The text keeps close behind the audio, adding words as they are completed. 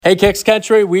Hey, Kicks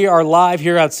Country, we are live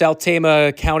here at South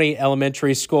Tama County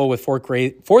Elementary School with fourth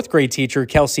grade teacher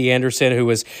Kelsea Anderson, who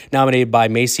was nominated by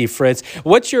Macy Fritz.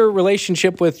 What's your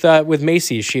relationship with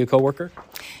Macy? Is she a coworker?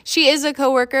 She is a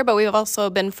coworker, but we've also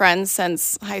been friends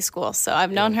since high school, so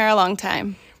I've known her a long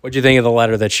time. What'd you think of the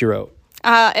letter that she wrote?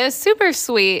 It was super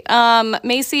sweet.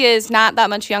 Macy is not that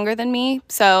much younger than me,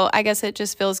 so I guess it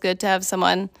just feels good to have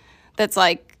someone that's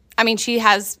she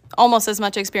has almost as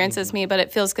much experience as me, but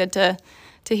it feels good to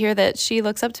hear that she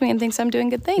looks up to me and thinks I'm doing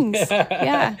good things.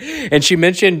 Yeah. And she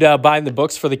mentioned buying the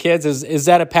books for the kids. Is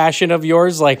that a passion of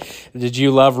yours? Like, did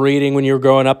you love reading when you were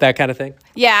growing up, that kind of thing?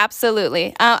 Yeah,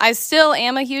 absolutely. I still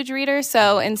am a huge reader,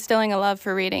 so instilling a love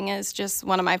for reading is just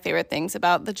one of my favorite things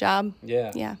about the job.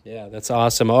 Yeah, that's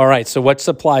awesome. All right, so what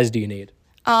supplies do you need?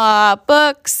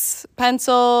 Books,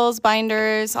 pencils,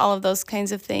 binders, all of those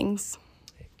kinds of things.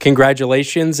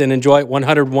 Congratulations and enjoy it.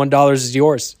 $101 is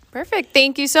yours. Perfect.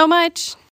 Thank you so much.